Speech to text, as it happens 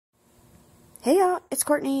Hey y'all, it's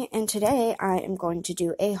Courtney, and today I am going to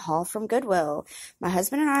do a haul from Goodwill. My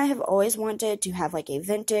husband and I have always wanted to have like a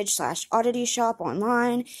vintage / oddity shop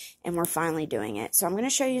online, and we're finally doing it. So I'm going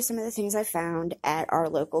to show you some of the things I found at our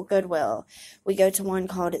local Goodwill. We go to one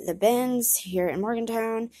called The Bins here in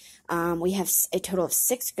Morgantown. We have a total of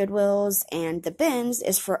 6 Goodwills, and the Bins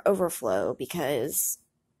is for overflow because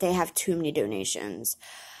they have too many donations.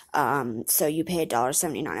 So you pay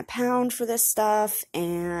 $1.79 a pound for this stuff,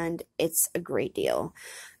 and it's a great deal.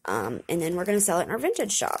 And then we're going to sell it in our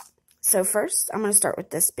vintage shop. So first, I'm going to start with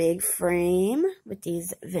this big frame with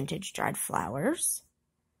these vintage dried flowers.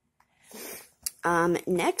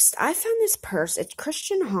 Next, I found this purse. It's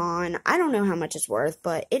Christian Hahn. I don't know how much it's worth,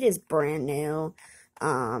 but it is brand new.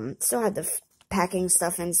 Still had the packing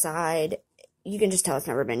stuff inside. You can just tell it's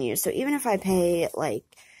never been used. So even if I pay, like,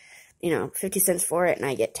 50 cents for it and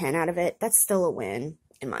I get 10 out of it, that's still a win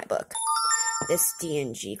in my book. This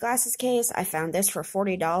D&G glasses case, I found this for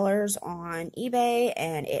 $40 on eBay,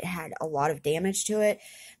 and it had a lot of damage to it.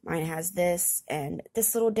 Mine has this and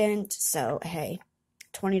this little dent, so hey,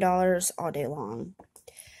 $20 all day long.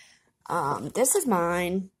 This is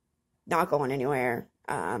mine, not going anywhere.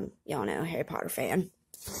 Y'all know, Harry Potter fan.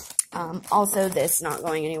 Also this not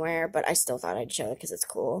going anywhere, but I still thought I'd show it because it's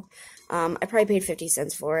cool. I probably paid 50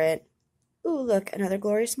 cents for it. Ooh, look, another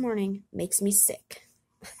glorious morning. Makes me sick.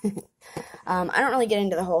 I don't really get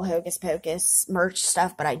into the whole Hocus Pocus merch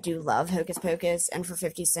stuff, but I do love Hocus Pocus, and for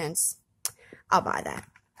 50 cents, I'll buy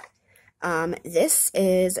that. This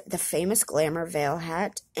is the famous Glamour Veil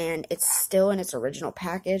hat, and it's still in its original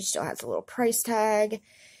package, still has a little price tag.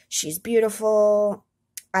 She's beautiful.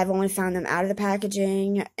 I've only found them out of the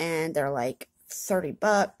packaging, and they're like 30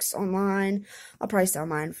 bucks online. I'll probably sell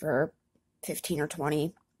mine for 15 or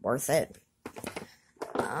 20. Worth it.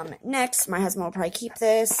 Next, my husband will probably keep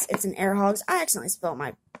this. It's an Air Hogs. I accidentally spilled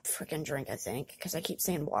my freaking drink, I think, because I keep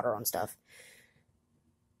saying water on stuff.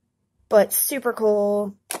 But super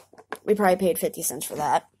cool. We probably paid 50 cents for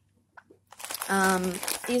that.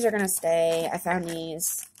 These are going to stay. I found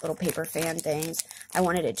these little paper fan things. I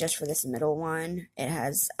wanted it just for this middle one. It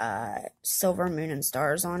has silver moon and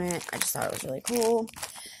stars on it. I just thought it was really cool.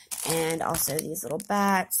 And also these little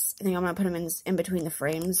bats. I think I'm going to put them in between the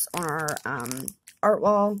frames on our art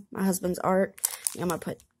wall, my husband's art. I'm going to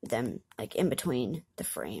put them like in between the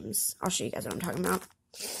frames. I'll show you guys what I'm talking about.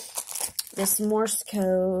 This Morse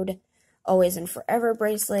code always and forever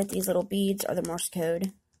bracelet. These little beads are the Morse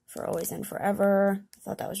code for always and forever. I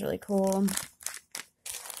thought that was really cool.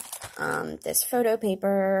 This photo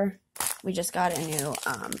paper. We just got a new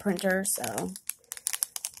printer, so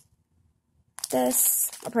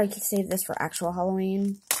this, I'll probably save this for actual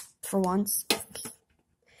Halloween for once.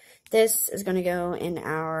 This is going to go in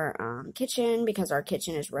our kitchen because our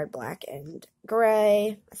kitchen is red, black, and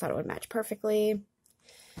gray. I thought it would match perfectly.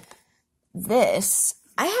 This,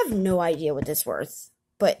 I have no idea what this is worth,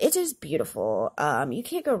 but it is beautiful. You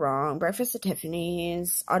can't go wrong. Breakfast at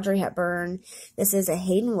Tiffany's, Audrey Hepburn. This is a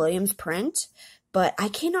Hayden Williams print, but I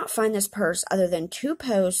cannot find this purse other than 2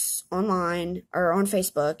 posts online or on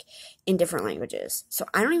Facebook in different languages. So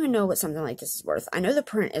I don't even know what something like this is worth. I know the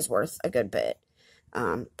print is worth a good bit.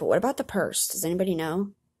 But what about the purse? Does anybody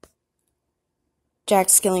know? Jack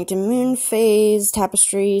Skellington Moon Phase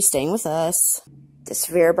Tapestry, staying with us. This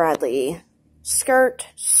Vera Bradley skirt,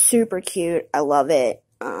 super cute. I love it.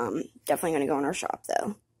 Definitely going to go in our shop,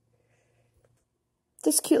 though.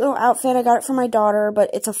 This cute little outfit, I got it for my daughter, but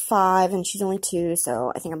it's a 5, and she's only 2,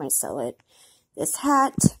 so I think I might sell it. This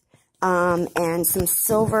hat, and some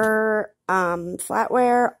silver,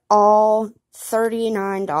 flatware, all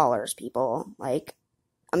 $39, people. Like,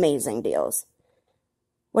 amazing deals.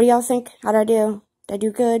 What do y'all think? How'd I do? Did I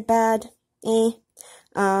do good? Bad? Yeah,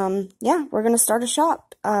 we're going to start a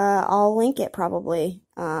shop. I'll link it probably,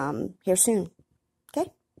 here soon. Okay?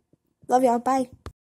 Love y'all. Bye.